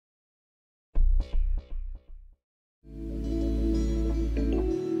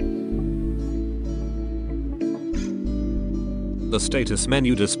The status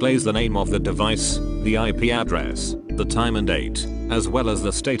menu displays the name of the device, the IP address, the time and date, as well as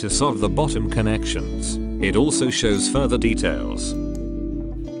the status of the bottom connections. It also shows further details.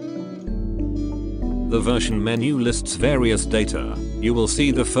 The version menu lists various data. You will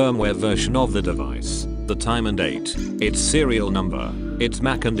see the firmware version of the device, the time and date, its serial number, its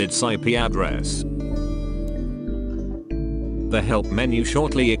MAC and its IP address. The help menu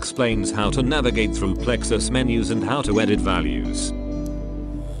shortly explains how to navigate through Plexus menus and how to edit values.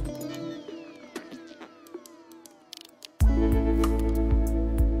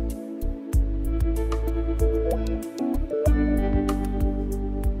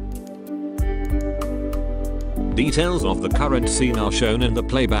 Details of the current scene are shown in the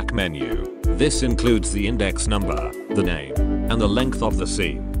playback menu. This includes the index number, the name, and the length of the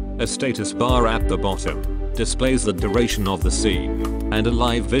scene. A status bar at the bottom displays the duration of the scene, and a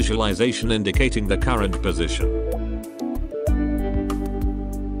live visualization indicating the current position.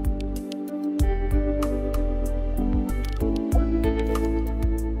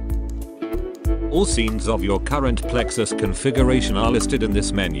 All scenes of your current Plexus configuration are listed in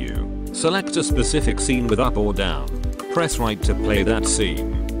this menu. Select a specific scene with up or down. Press right to play that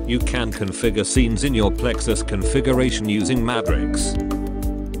scene. You can configure scenes in your Plexus configuration using MADRIX.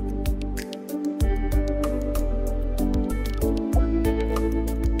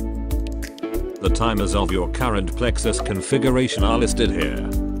 The timers of your current Plexus configuration are listed here.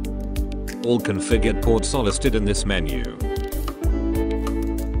 All configured ports are listed in this menu.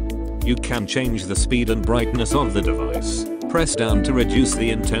 You can change the speed and brightness of the device. Press down to reduce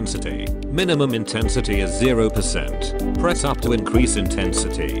the intensity. Minimum intensity is 0%. Press up to increase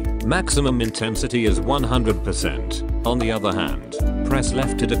intensity. Maximum intensity is 100%. On the other hand, press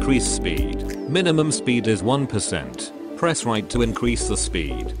left to decrease speed. Minimum speed is 1%. Press right to increase the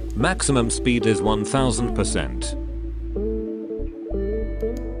speed. Maximum speed is 1000%.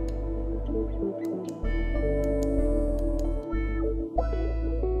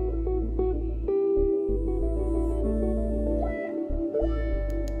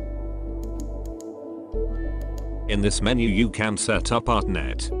 In this menu you can set up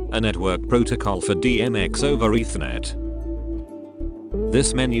ARTnet, a network protocol for DMX over Ethernet.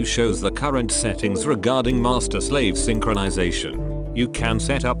 This menu shows the current settings regarding master-slave synchronization. You can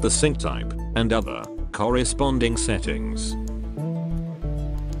set up the sync type and other corresponding settings.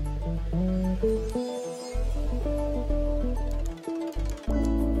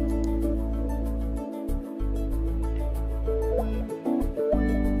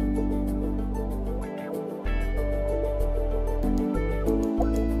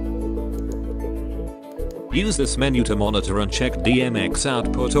 Use this menu to monitor and check DMX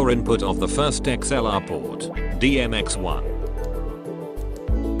output or input of the first XLR port, DMX-1.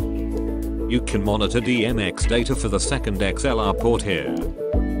 You can monitor DMX data for the second XLR port here.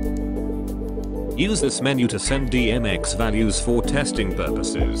 Use this menu to send DMX values for testing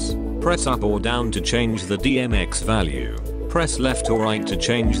purposes. Press up or down to change the DMX value. Press left or right to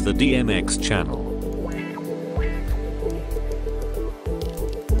change the DMX channel.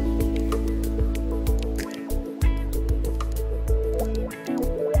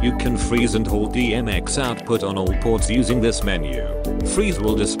 You can freeze and hold DMX output on all ports using this menu. Freeze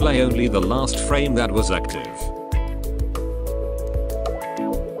will display only the last frame that was active.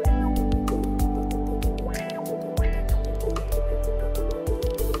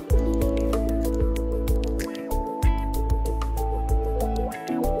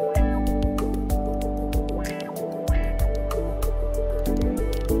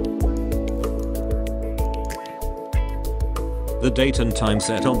 The date and time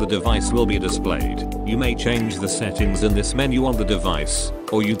set on the device will be displayed. You may change the settings in this menu on the device,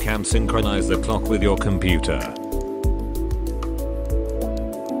 or you can synchronize the clock with your computer.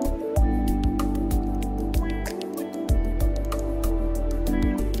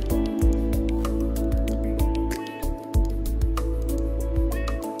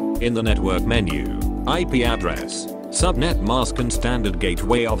 In the network menu, IP address, subnet mask and standard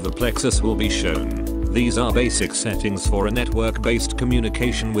gateway of the Plexus will be shown. These are basic settings for a network-based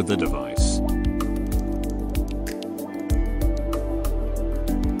communication with the device.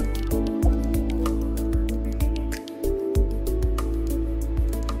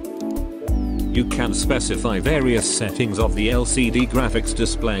 You can specify various settings of the LCD graphics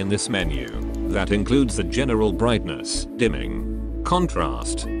display in this menu. That includes the general brightness, dimming,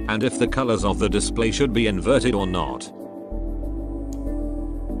 contrast, and if the colors of the display should be inverted or not.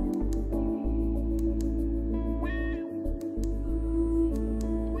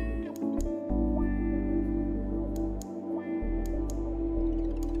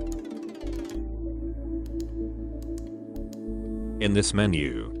 In this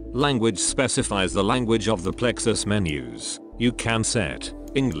menu, language specifies the language of the Plexus menus. You can set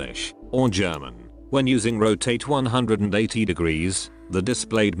English or German. When using rotate 180 degrees, the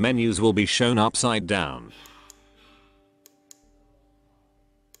displayed menus will be shown upside down.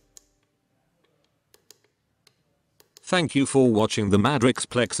 Thank you for watching the MADRIX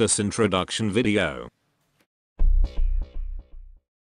Plexus introduction video.